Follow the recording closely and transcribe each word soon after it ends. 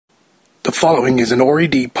following is an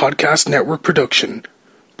RED Podcast Network production,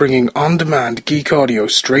 bringing on-demand geek audio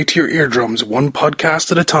straight to your eardrums one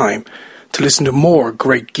podcast at a time. To listen to more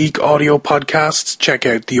great geek audio podcasts, check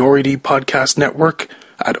out the RED Podcast Network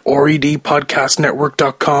at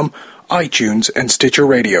redpodcastnetwork.com, iTunes and Stitcher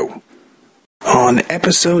Radio. On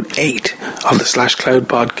episode 8 of the Slash Cloud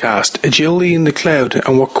podcast, agility in the cloud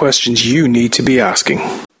and what questions you need to be asking.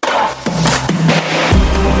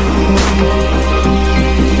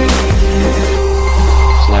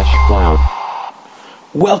 Cloud.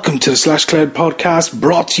 Welcome to the Slash Cloud podcast,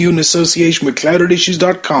 brought to you in association with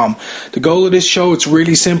clouderissues.com. The goal of this show is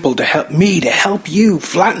really simple: to help you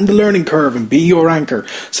flatten the learning curve and be your anchor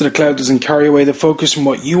so the cloud doesn't carry away the focus from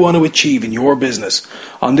what you want to achieve in your business.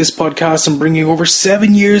 On this podcast, I'm bringing over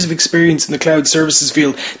 7 years of experience in the cloud services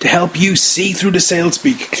field to help you see through the sales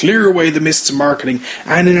speak, clear away the mists of marketing,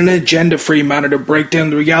 and in an agenda-free manner to break down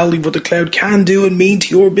the reality of what the cloud can do and mean to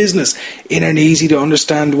your business in an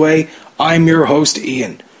easy-to-understand way. I'm your host,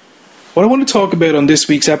 Ian. What I want to talk about on this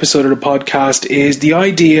week's episode of the podcast is the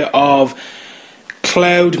idea of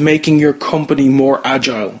cloud making your company more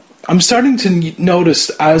agile. I'm starting to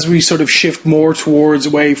notice, as we sort of shift more towards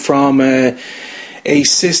away from a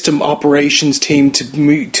system operations team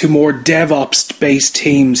to more DevOps-based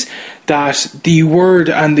teams, that the word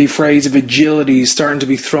and the phrase of agility is starting to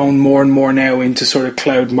be thrown more and more now into sort of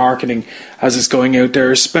cloud marketing as it's going out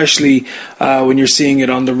there, especially when you're seeing it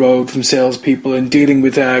on the road from salespeople and dealing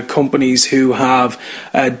with companies who have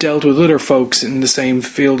dealt with other folks in the same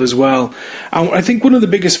field as well. And I think one of the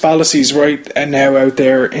biggest fallacies right now out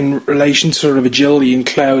there in relation to sort of agility in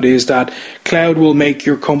cloud is that cloud will make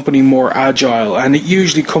your company more agile, and it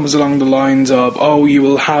usually comes along the lines of, you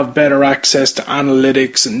will have better access to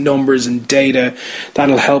analytics and numbers and data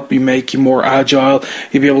that'll help you make you more agile.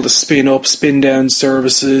 You'll be able to spin down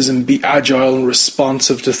services and be agile and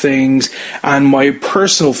responsive to things. And my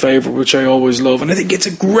personal favorite, which I always love, and I think it's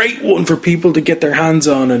a great one for people to get their hands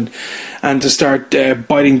on and to start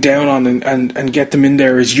biting down on and get them in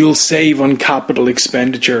there, is you'll save on capital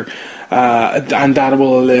expenditure. And that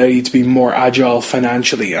will allow you to be more agile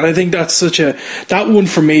financially. And I think that's that one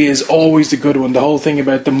for me is always the good one. The whole thing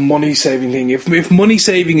about the money saving thing. If money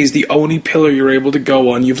saving is the only pillar you're able to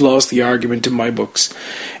go on, you've lost the argument in my books.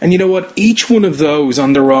 And you know what? Each one of those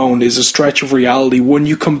on their own is a stretch of reality. When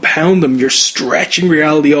you compound them, you're stretching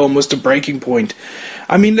reality almost to breaking point.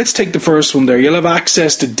 I mean, let's take the first one there. You'll have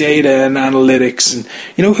access to data and analytics, and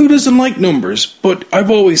who doesn't like numbers? But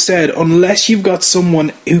I've always said, unless you've got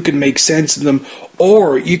someone who can make sense of them,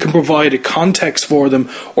 or you can provide a context for them,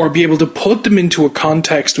 or be able to put them into a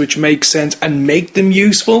context which makes sense and make them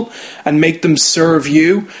useful and make them serve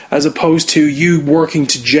you, as opposed to you working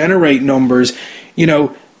to generate numbers,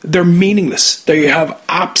 they're meaningless. They have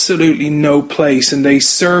absolutely no place, and they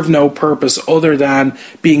serve no purpose other than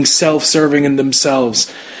being self-serving in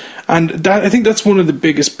themselves. And I think that's one of the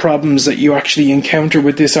biggest problems that you actually encounter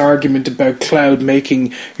with this argument about cloud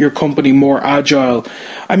making your company more agile.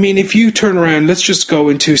 I mean, if you turn around, let's just go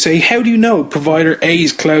into, say, how do you know provider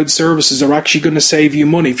A's cloud services are actually going to save you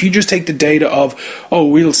money? If you just take the data of,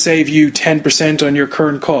 we'll save you 10% on your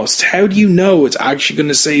current costs, how do you know it's actually going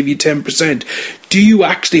to save you 10%? Do you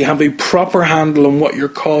actually have a proper handle on what your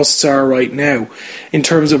costs are right now in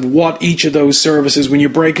terms of what each of those services, when you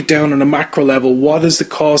break it down on a macro level, what is the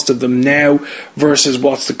cost of them now versus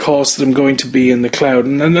what's the cost of them going to be in the cloud?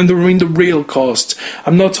 And the real costs.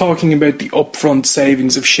 I'm not talking about the upfront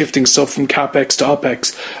savings of shifting stuff from CapEx to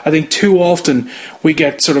OpEx. I think too often we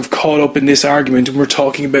get sort of caught up in this argument and we're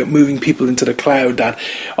talking about moving people into the cloud, that,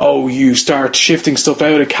 you start shifting stuff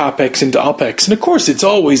out of CapEx into OpEx. And of course, it's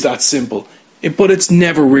always that simple. But it's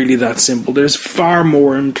never really that simple. There's far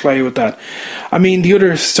more in play with that. I mean, the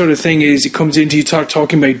other sort of thing is, it comes into you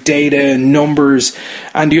talking about data and numbers,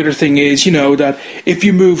 and the other thing is, that if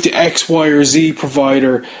you move to X, Y, or Z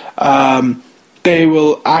provider, they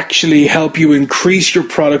will actually help you increase your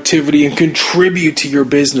productivity and contribute to your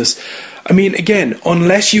business. I mean, again,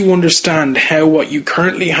 unless you understand how what you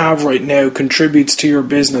currently have right now contributes to your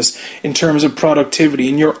business in terms of productivity,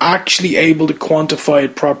 and you're actually able to quantify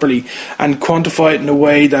it properly and quantify it in a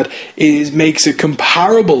way that makes it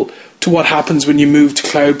comparable to what happens when you move to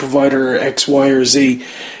cloud provider X, Y, or Z,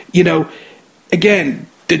 again,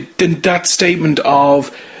 that statement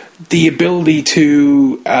of the ability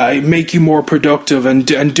to make you more productive and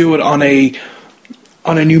do it on a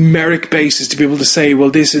numeric basis, to be able to say, well,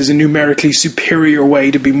 this is a numerically superior way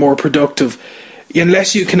to be more productive.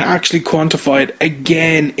 Unless you can actually quantify it,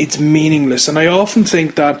 again, it's meaningless. And I often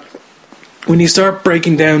think that when you start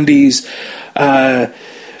breaking down these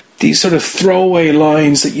these sort of throwaway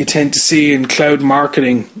lines that you tend to see in cloud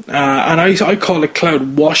marketing, and I call it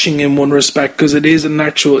cloud washing in one respect, because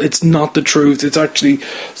it's not the truth. It's actually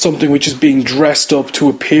something which is being dressed up to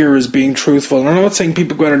appear as being truthful. And I'm not saying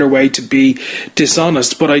people go out of their way to be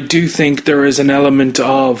dishonest, but I do think there is an element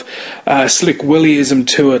of slick Willyism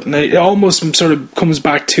to it, and it almost sort of comes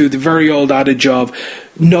back to the very old adage of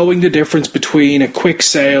knowing the difference between a quick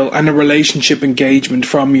sale and a relationship engagement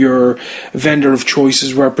from your vendor of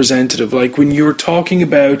choice's representative. Like when you're talking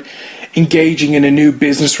about engaging in a new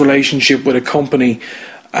business relationship with a company,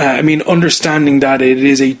 understanding that it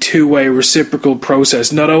is a two-way reciprocal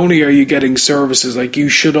process. Not only are you getting services, like you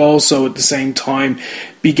should also at the same time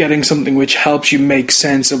be getting something which helps you make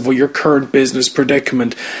sense of your current business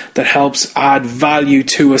predicament, that helps add value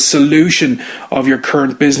to a solution of your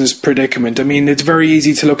current business predicament. I mean, it's very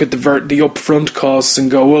easy to look at the upfront costs and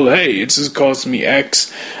go, well, hey, this is costing me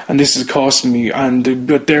X and this is costing me,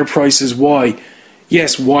 but their price is Y.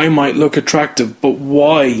 Yes, Y might look attractive, but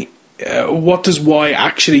Y, what does Y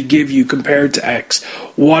actually give you compared to X?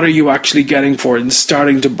 What are you actually getting for it? And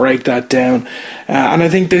starting to break that down. And I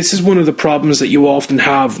think this is one of the problems that you often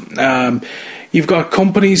have. You've got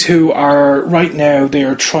companies who are, right now, they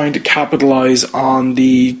are trying to capitalize on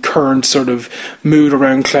the current sort of mood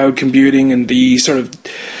around cloud computing and the sort of,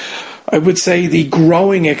 I would say, the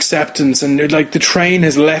growing acceptance, and like the train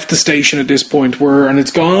has left the station at this point, and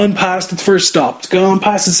it's gone past its first stop, it's gone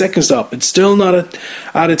past the second stop, it's still not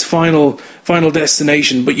at its final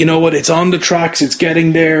destination, but you know what, it's on the tracks, it's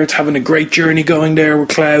getting there, it's having a great journey going there with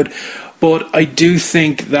cloud. But I do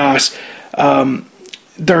think that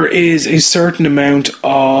there is a certain amount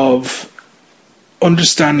of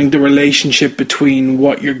understanding the relationship between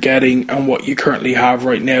what you're getting and what you currently have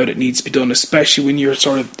right now that needs to be done, especially when you're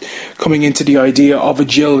sort of coming into the idea of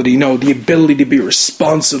agility. The ability to be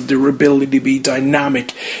responsive, the ability to be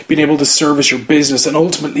dynamic, being able to service your business and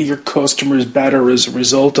ultimately your customers better as a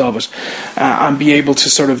result of it, and be able to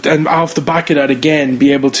sort of, and off the back of that again,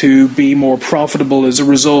 be able to be more profitable as a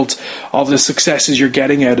result of the successes you're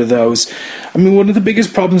getting out of those. I mean, one of the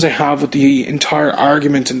biggest problems I have with the entire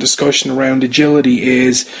argument and discussion around agility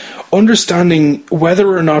is understanding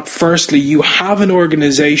whether or not, firstly, you have an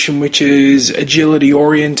organization which is agility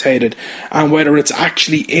orientated, and whether it's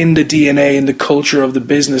actually in the DNA and the culture of the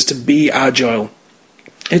business to be agile.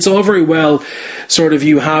 It's all very well sort of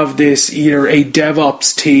you have this either a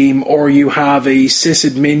DevOps team or you have a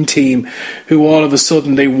sysadmin team who all of a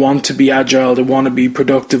sudden they want to be agile, they want to be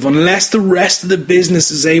productive, unless the rest of the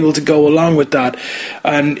business is able to go along with that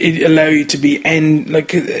and it allow you to be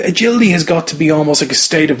agility has got to be almost like a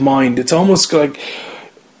state of mind. It's almost like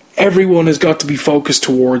everyone has got to be focused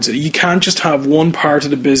towards it. You can't just have one part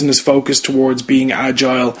of the business focused towards being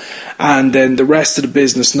agile and then the rest of the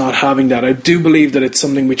business not having that. I do believe that it's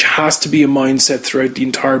something which has to be a mindset throughout the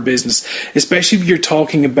entire business, especially if you're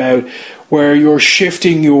talking about where you're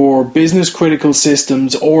shifting your business critical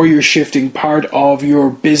systems or you're shifting part of your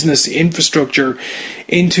business infrastructure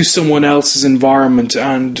into someone else's environment,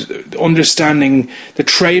 and understanding the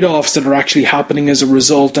trade-offs that are actually happening as a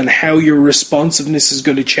result and how your responsiveness is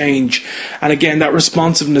going to change. And again, that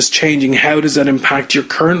responsiveness changing, how does that impact your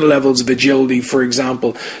current levels of agility, for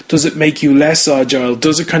example? Does it make you less agile?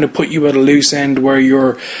 Does it kind of put you at a loose end where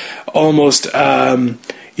you're almost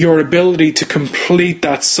your ability to complete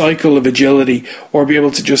that cycle of agility, or be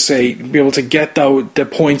able to just say, be able to get the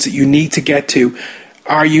points that you need to get to,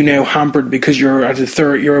 are you now hampered because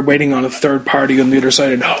you're waiting on a third party on the other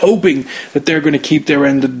side and hoping that they're going to keep their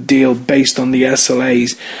end of the deal based on the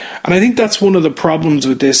SLAs? And I think that's one of the problems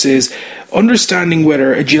with this, is understanding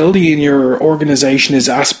whether agility in your organization is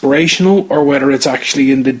aspirational or whether it's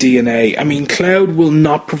actually in the DNA. I mean, cloud will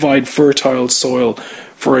not provide fertile soil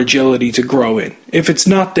for agility to grow in. If it's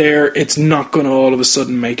not there, it's not going to all of a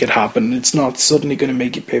sudden make it happen. It's not suddenly going to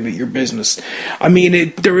make you pivot your business. I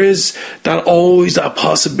mean, there is always that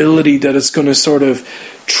possibility that it's going to sort of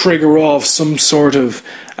trigger off some sort of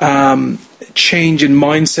change in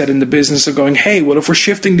mindset in the business of going, hey, well, if we're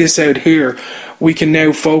shifting this out here, we can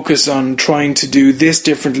now focus on trying to do this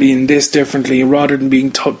differently and this differently, rather than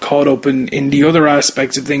being caught up in the other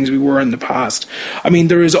aspects of things we were in the past. I mean,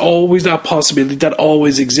 there is always that possibility, that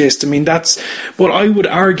always exists. I mean, that's what I would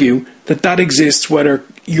argue, that exists whether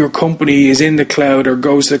your company is in the cloud or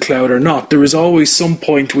goes to the cloud or not. There is always some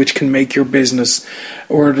point which can make your business,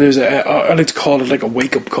 or there's let's call it like a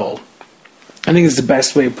wake-up call. I think it's the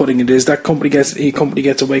best way of putting it, is that a company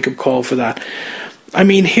gets a wake-up call for that. I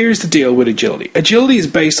mean, here's the deal with agility. Agility is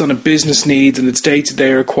based on a business needs and its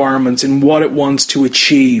day-to-day requirements and what it wants to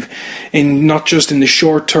achieve, in not just in the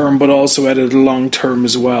short term, but also at the long term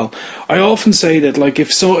as well. I often say that, like,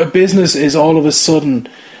 if a business is all of a sudden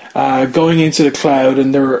going into the cloud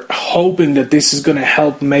and they're hoping that this is going to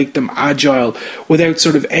help make them agile without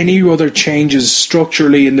sort of any other changes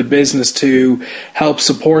structurally in the business to help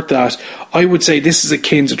support that, I would say this is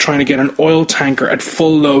akin to trying to get an oil tanker at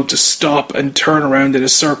full load to stop and turn around in a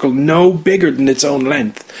circle no bigger than its own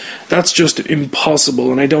length. That's just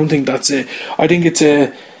impossible, and I don't think that's it. I think it's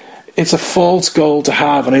a false goal to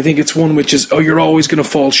have, and I think it's one which is you're always going to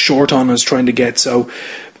fall short on us trying to get. So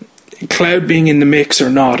cloud being in the mix or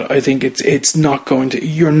not, I think it's not going to.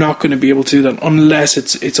 You're not going to be able to do that unless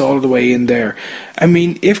it's all the way in there. I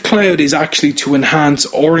mean, if cloud is actually to enhance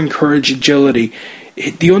or encourage agility,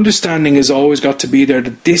 the understanding has always got to be there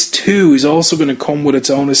that this too is also going to come with its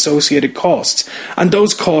own associated costs, and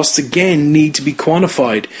those costs again need to be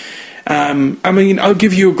quantified. I mean, I'll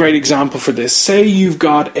give you a great example for this. Say you've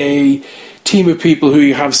got a team of people who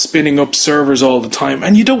you have spinning up servers all the time,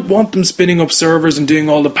 and you don't want them spinning up servers and doing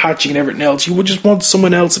all the patching and everything else. You would just want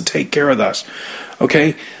someone else to take care of that.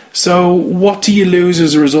 Okay? So what do you lose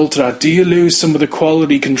as a result of that? Do you lose some of the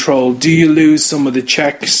quality control? Do you lose some of the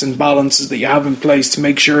checks and balances that you have in place to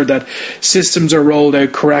make sure that systems are rolled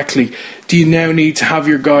out correctly? Do you now need to have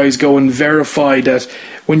your guys go and verify that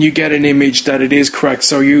when you get an image that it is correct?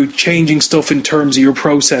 So you're changing stuff in terms of your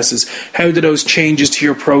processes. How do those changes to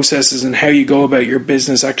your processes and how you go about your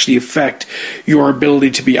business actually affect your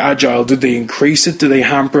ability to be agile? Do they increase it? Do they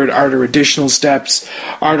hamper it? Are there additional steps?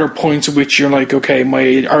 Are there points at which you're like, okay,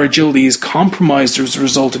 our agility is compromised as a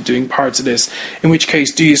result of doing parts of this? In which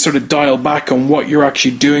case, do you sort of dial back on what you're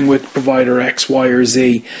actually doing with provider X, Y, or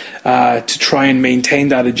Z to try and maintain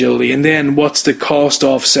that agility? And then what's the cost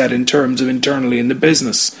offset in terms of internally in the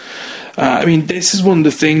business? I mean, this is one of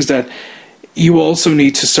the things that you also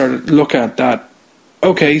need to start to look at. That,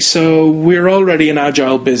 okay, so we're already an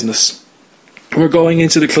agile business. We're going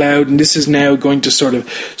into the cloud, and this is now going to sort of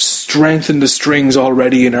strengthen the strings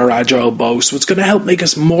already in our agile bow. So it's going to help make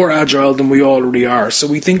us more agile than we already are. So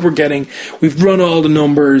we think we've run all the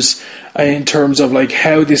numbers in terms of like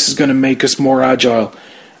how this is going to make us more agile.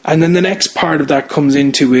 And then the next part of that comes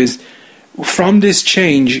into is, from this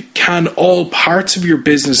change, can all parts of your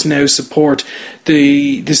business now support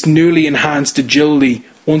this newly enhanced agility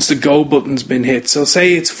once the go button's been hit? So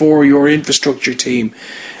say it's for your infrastructure team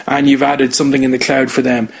and you've added something in the cloud for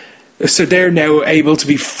them. So they're now able to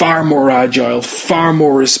be far more agile, far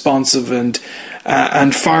more responsive,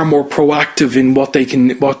 and far more proactive in what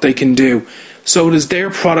they can do. So does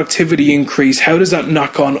their productivity increase? How does that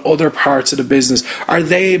knock on other parts of the business? Are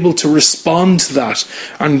they able to respond to that?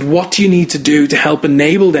 And what do you need to do to help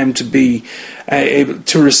enable them to be able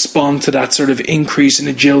to respond to that sort of increase in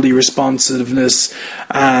agility, responsiveness,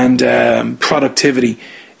 and productivity?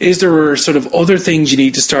 Is there sort of other things you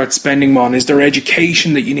need to start spending on? Is there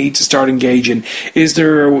education that you need to start engaging? Is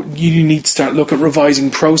there, you need to start look at revising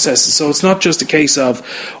processes? So it's not just a case of,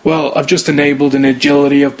 well, I've just enabled an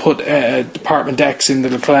agility, I've put Department X into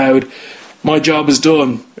the cloud, my job is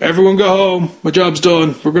done. Everyone go home, my job's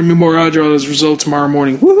done. We're going to be more agile as a result tomorrow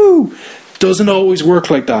morning. Woohoo! Doesn't always work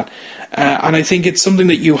like that. And I think it's something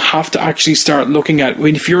that you have to actually start looking at.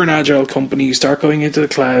 If you're an agile company, you start going into the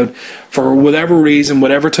cloud for whatever reason,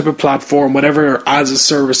 whatever type of platform, whatever as a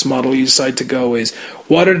service model you decide to go is,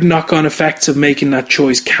 what are the knock-on effects of making that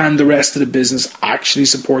choice? Can the rest of the business actually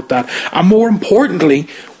support that? And more importantly,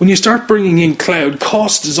 when you start bringing in cloud,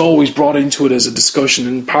 cost is always brought into it as a discussion,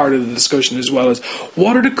 and part of the discussion as well as,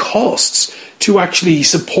 what are the costs to actually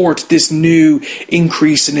support this new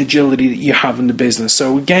increase in agility that you have in the business?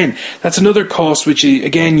 So again, that's another cost which,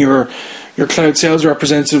 again, your cloud sales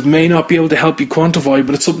representative may not be able to help you quantify,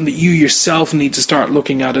 but it's something that you yourself need to start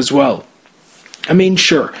looking at as well. I mean,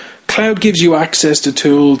 sure, cloud gives you access to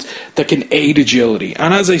tools that can aid agility,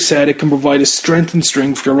 and as I said, it can provide a strengthened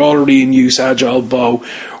string for your already in use agile bow,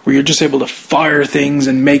 where you're just able to fire things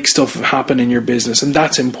and make stuff happen in your business, and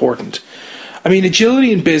that's important. I mean,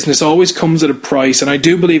 agility in business always comes at a price, and I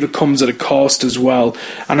do believe it comes at a cost as well.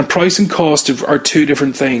 And a price and cost are two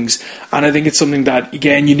different things. And I think it's something that,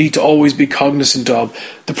 again, you need to always be cognizant of.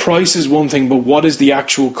 The price is one thing, but what is the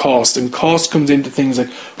actual cost? And cost comes into things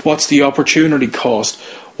like, what's the opportunity cost?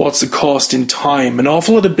 What's the cost in time? An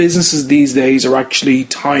awful lot of businesses these days are actually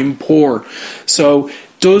time poor. So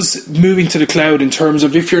does moving to the cloud, in terms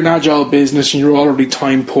of if you're an agile business and you're already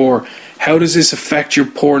time poor, how does this affect your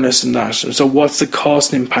poorness in that? So what's the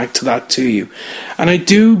cost impact to that to you? And I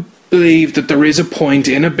do believe that there is a point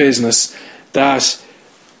in a business that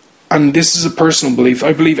and this is a personal belief,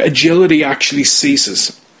 I believe agility actually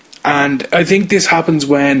ceases. And I think this happens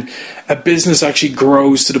when a business actually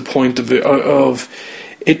grows to the point of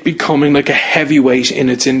it becoming like a heavyweight in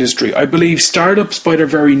its industry. I believe startups by their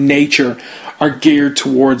very nature are geared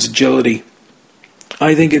towards agility.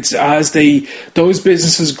 I think it's as those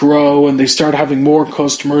businesses grow and they start having more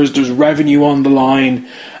customers, there's revenue on the line,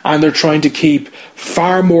 and they're trying to keep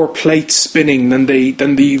far more plates spinning than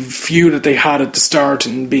the few that they had at the start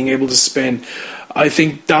and being able to spin. I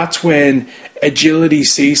think that's when agility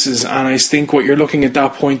ceases, and I think what you're looking at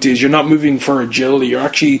that point is you're not moving for agility.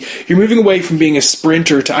 You're moving away from being a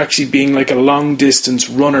sprinter to actually being like a long distance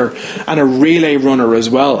runner and a relay runner as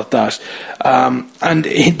well at that. And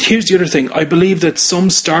here's the other thing. I believe that some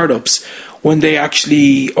startups, when they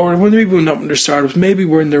actually, or when maybe not when they're startups, maybe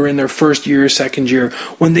when they're in their first year, second year,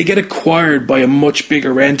 when they get acquired by a much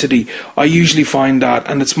bigger entity, I usually find that,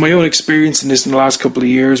 and it's my own experience in this in the last couple of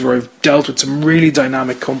years where I've dealt with some really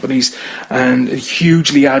dynamic companies and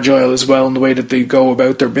hugely agile as well in the way that they go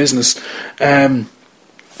about their business, that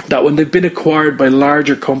when they've been acquired by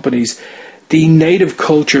larger companies, the native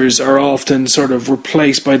cultures are often sort of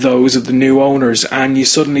replaced by those of the new owners, and you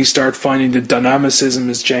suddenly start finding the dynamicism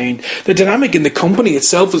has changed. The dynamic in the company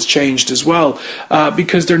itself has changed as well,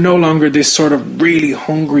 because they're no longer this sort of really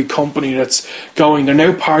hungry company that's going. They're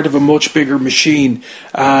now part of a much bigger machine,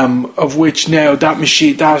 of which now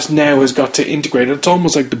that now has got to integrate. It's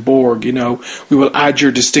almost like the Borg, we will add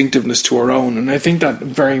your distinctiveness to our own, and I think that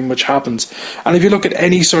very much happens. And if you look at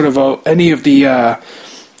any sort of any of the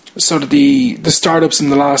startups in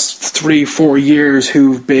the last 3-4 years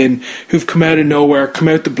who've come out of nowhere, come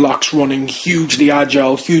out the blocks running, hugely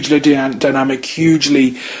agile, hugely dynamic,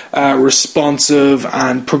 hugely responsive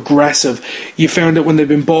and progressive, you found that when they've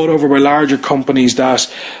been bought over by larger companies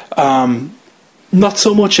that not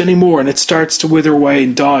so much anymore, and it starts to wither away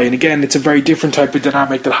and die. And again, it's a very different type of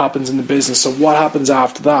dynamic that happens in the business. So what happens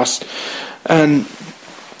after that? And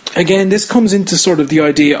again, this comes into sort of the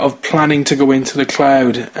idea of planning to go into the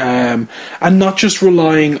cloud, and not just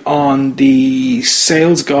relying on the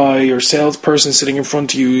sales guy or salesperson sitting in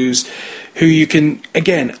front of you who you can,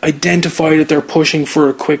 again, identify that they're pushing for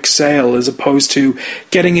a quick sale, as opposed to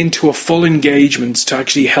getting into a full engagement to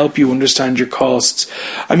actually help you understand your costs.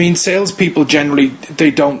 I mean, salespeople generally,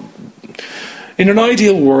 they don't. In an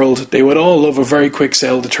ideal world, they would all love a very quick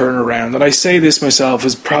sale to turn around. And I say this myself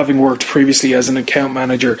as having worked previously as an account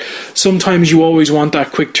manager. Sometimes you always want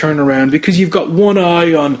that quick turnaround because you've got one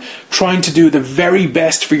eye on trying to do the very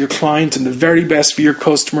best for your client and the very best for your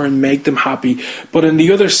customer and make them happy. But on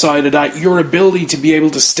the other side of that, your ability to be able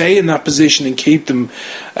to stay in that position and keep them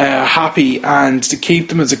happy, and to keep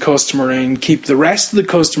them as a customer and keep the rest of the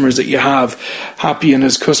customers that you have happy and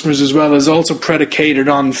as customers as well, is also predicated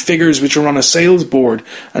on figures which are on a sales board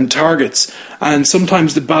and targets, and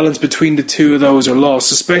sometimes the balance between the two of those are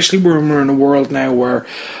lost, especially when we're in a world now where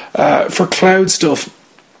for cloud stuff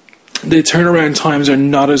the turnaround times are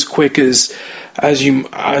not as quick as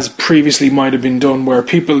previously might have been done, where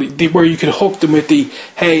you could hook them with the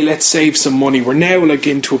hey, let's save some money. We're now like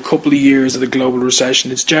into a couple of years of the global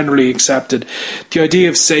recession. It's generally accepted the idea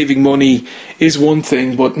of saving money is one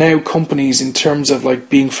thing, but now companies, in terms of like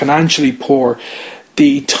being financially poor,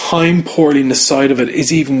 the time poorliness side of it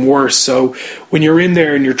is even worse. So when you're in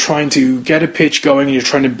there and you're trying to get a pitch going and you're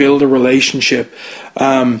trying to build a relationship,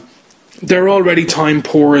 they're already time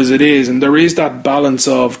poor as it is, and there is that balance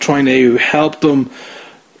of trying to help them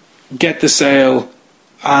get the sale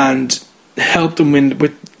and help them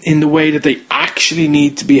in the way that they actually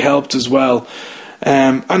need to be helped as well.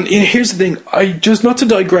 And here's the thing, I just, not to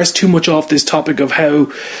digress too much off this topic of how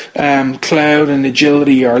cloud and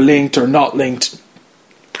agility are linked or not linked,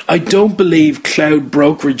 I don't believe cloud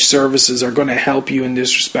brokerage services are going to help you in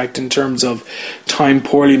this respect in terms of time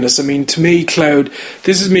poorliness. I mean, to me, cloud,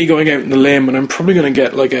 this is me going out on a limb, and I'm probably going to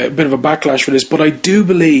get like a bit of a backlash for this, but I do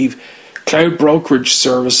believe cloud brokerage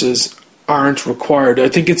services aren't required. I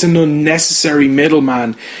think it's an unnecessary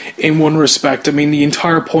middleman in one respect. I mean, the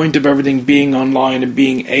entire point of everything being online and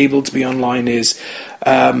being able to be online is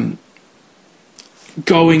going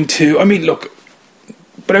to, I mean, look,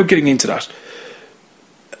 without getting into that,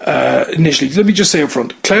 initially, let me just say up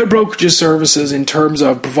front, cloud brokerage services in terms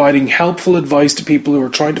of providing helpful advice to people who are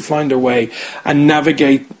trying to find their way and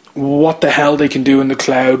navigate what the hell they can do in the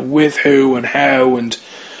cloud, with who and how, and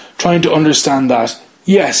trying to understand that,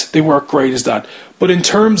 yes, they work great as that. But in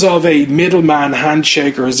terms of a middleman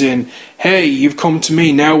handshaker, as in, hey, you've come to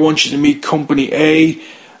me, now I want you to meet company A,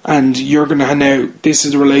 and you're going to now, this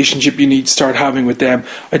is the relationship you need to start having with them.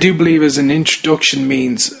 I do believe as an introduction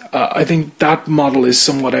means, I think that model is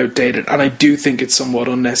somewhat outdated, and I do think it's somewhat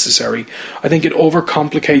unnecessary. I think it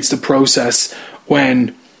overcomplicates the process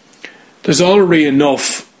when there's already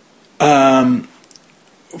enough FUD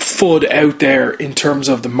out there in terms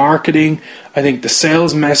of the marketing. I think the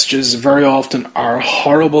sales messages very often are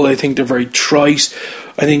horrible. I think they're very trite.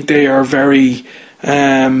 I think they are very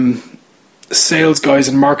sales guys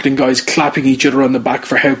and marketing guys clapping each other on the back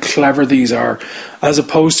for how clever these are, as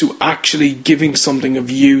opposed to actually giving something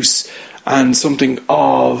of use and something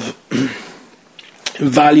of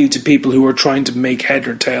value to people who are trying to make head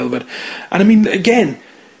or tail of it. And I mean, again,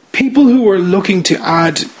 people who are looking to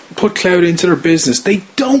put cloud into their business, they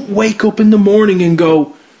don't wake up in the morning and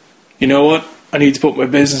go, you know what, I need to put my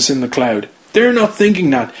business in the cloud. They're not thinking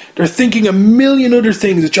that. They're thinking a million other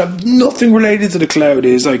things which have nothing related to the cloud.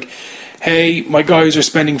 Is like, hey, my guys are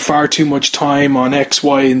spending far too much time on X,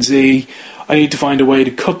 Y, and Z. I need to find a way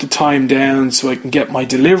to cut the time down so I can get my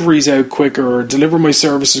deliveries out quicker or deliver my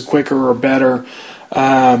services quicker or better,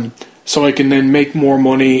 so I can then make more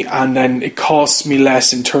money, and then it costs me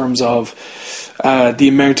less in terms of the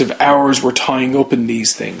amount of hours we're tying up in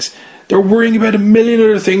these things. They're worrying about a million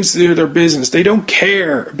other things to do with their business. They don't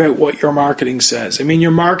care about what your marketing says. I mean,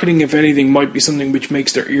 your marketing, if anything, might be something which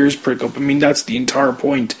makes their ears prick up. I mean, that's the entire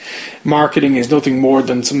point. Marketing is nothing more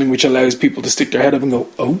than something which allows people to stick their head up and go,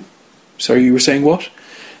 oh, sorry, you were saying what?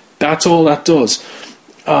 That's all that does.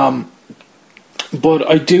 But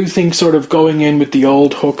I do think sort of going in with the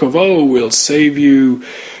old hook of, oh, we'll save you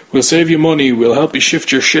money, we'll help you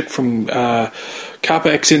shift your shit from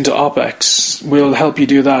CapEx into OpEx, we'll help you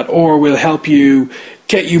do that, or we'll help you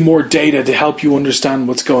get you more data to help you understand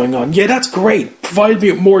what's going on. Yeah, that's great. Provide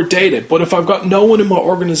me with more data. But if I've got no one in my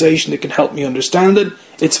organization that can help me understand it,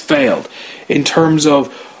 it's failed. In terms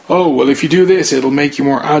of, oh, well, if you do this, it'll make you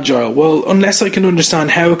more agile. Well, unless I can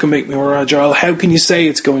understand how it can make me more agile, how can you say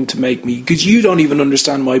it's going to make me? Because you don't even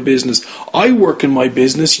understand my business. I work in my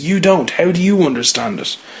business, you don't. How do you understand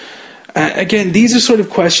it? Again, these are sort of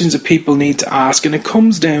questions that people need to ask, and it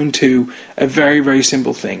comes down to a very, very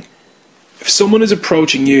simple thing. If someone is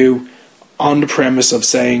approaching you on the premise of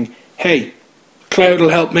saying, hey, cloud will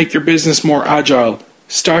help make your business more agile,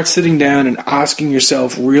 start sitting down and asking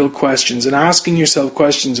yourself real questions, and asking yourself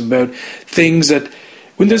questions about things that,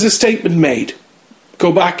 when there's a statement made,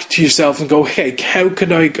 go back to yourself and go, hey,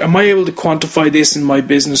 am I able to quantify this in my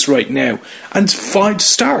business right now? And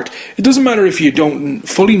start. It doesn't matter if you don't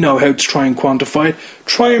fully know how to try and quantify it.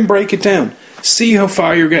 Try and break it down. See how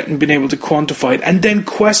far you're being able to quantify it, and then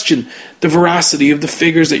question the veracity of the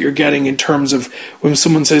figures that you're getting in terms of when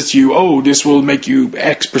someone says to you, oh, this will make you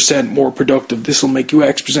X percent more productive, this will make you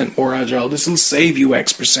X percent more agile, this will save you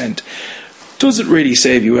X percent. Does it really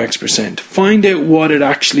save you X percent? Find out what it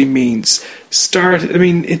actually means.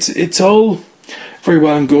 It's all very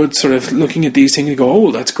well and good sort of looking at these things and go,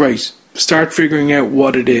 oh, that's great. Start figuring out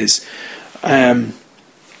what it is. And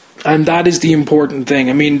that is the important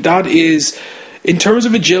thing. I mean, that is, in terms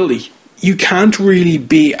of agility, you can't really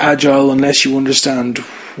be agile unless you understand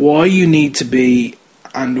why you need to be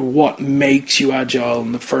and what makes you agile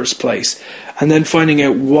in the first place. And then finding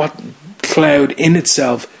out what cloud in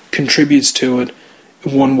itself contributes to it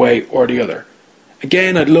one way or the other.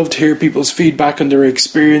 Again, I'd love to hear people's feedback on their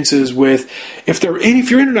experiences with, if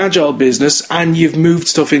you're in an agile business and you've moved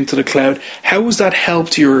stuff into the cloud, how has that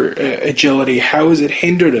helped your agility? How has it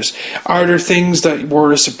hindered it? Are there things that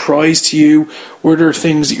were a surprise to you? Were there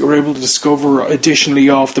things that you were able to discover additionally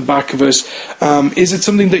off the back of it? Is it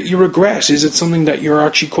something that you regret? Is it something that you're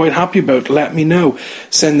actually quite happy about? Let me know.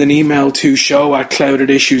 Send an email to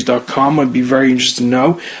show@cloudedissues.com. I'd be very interested to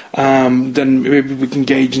know. Then maybe we can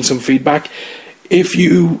engage in some feedback. If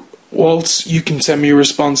you can send me a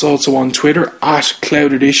response also on Twitter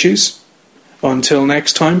 @cloudedissues. Until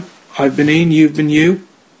next time, I've been Ian, you've been you,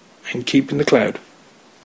 and keep in the cloud.